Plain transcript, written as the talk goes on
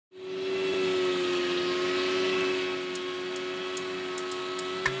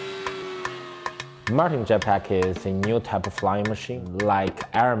Martin jetpack is a new type of flying machine, like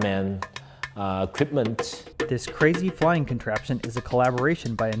airman equipment. This crazy flying contraption is a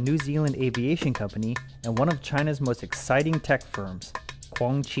collaboration by a New Zealand aviation company and one of China's most exciting tech firms,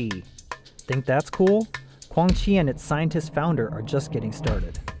 Kuang-Chi. Think that's cool? Kuang-Chi and its scientist founder are just getting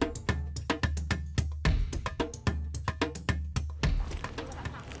started.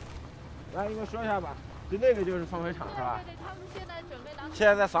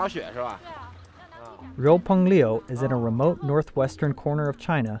 Ruopeng Liu is in a remote northwestern corner of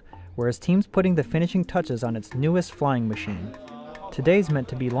China where his team's putting the finishing touches on its newest flying machine. Today's meant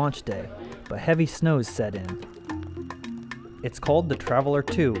to be launch day, but heavy snows set in. It's called the Traveler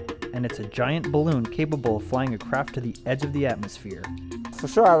 2, and it's a giant balloon capable of flying a craft to the edge of the atmosphere. For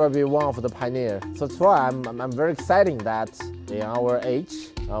sure, I will be one of the pioneers. So that's why I'm very excited that in our age,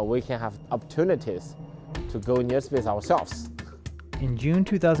 we can have opportunities to go near space ourselves. In June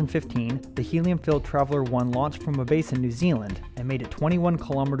 2015, the helium-filled Traveler 1 launched from a base in New Zealand and made it 21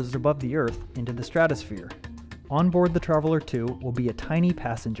 kilometers above the Earth into the stratosphere. On board the Traveler 2 will be a tiny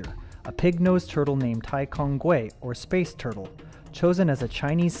passenger, a pig-nosed turtle named Tai Kong Gui, or space turtle, chosen as a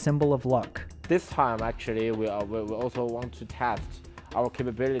Chinese symbol of luck. This time, actually, we also want to test our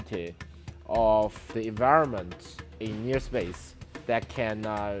capability of the environment in near space that can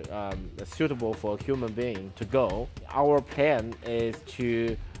suitable for a human being to go. Our plan is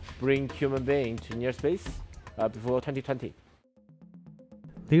to bring human being to near space before 2020.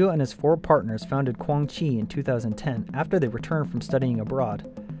 Liu and his 4 partners founded Kuang-Chi in 2010 after they returned from studying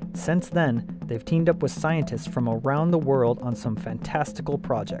abroad. Since then, they've teamed up with scientists from around the world on some fantastical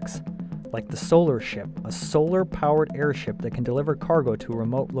projects, like the Solar Ship, a solar-powered airship that can deliver cargo to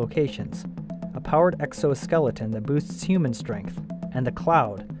remote locations, a powered exoskeleton that boosts human strength, and the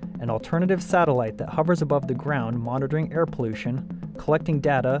Cloud, an alternative satellite that hovers above the ground monitoring air pollution, collecting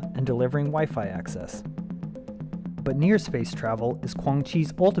data, and delivering Wi-Fi access. But near-space travel is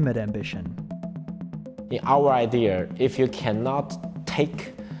Kuang-Chi's ultimate ambition. In our idea, if you cannot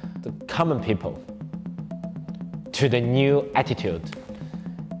take the common people to the new attitude,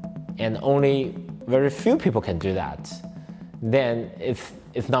 and only very few people can do that, then it's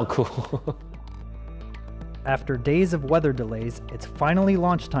not cool. After days of weather delays, it's finally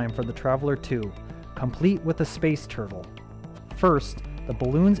launch time for the Traveler 2, complete with a space turtle. First, the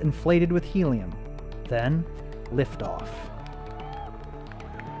balloon's inflated with helium, then liftoff.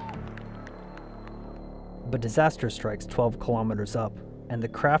 But disaster strikes 12 kilometers up, and the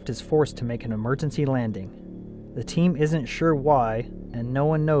craft is forced to make an emergency landing. The team isn't sure why, and no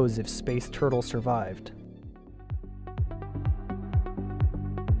one knows if Space Turtle survived.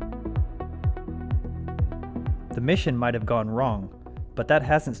 The mission might have gone wrong, but that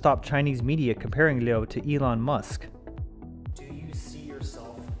hasn't stopped Chinese media comparing Liu to Elon Musk. Do you see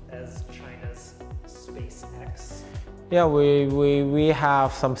yourself as China's SpaceX? Yeah, we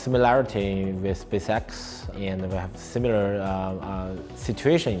have some similarity with SpaceX, and we have similar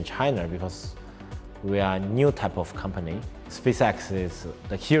situation in China because we are a new type of company. SpaceX is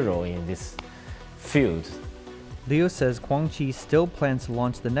the hero in this field. Liu says Kuang-Chi still plans to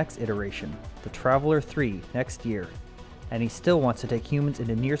launch the next iteration, the Traveler 3, next year, and he still wants to take humans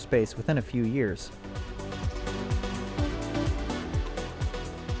into near space within a few years.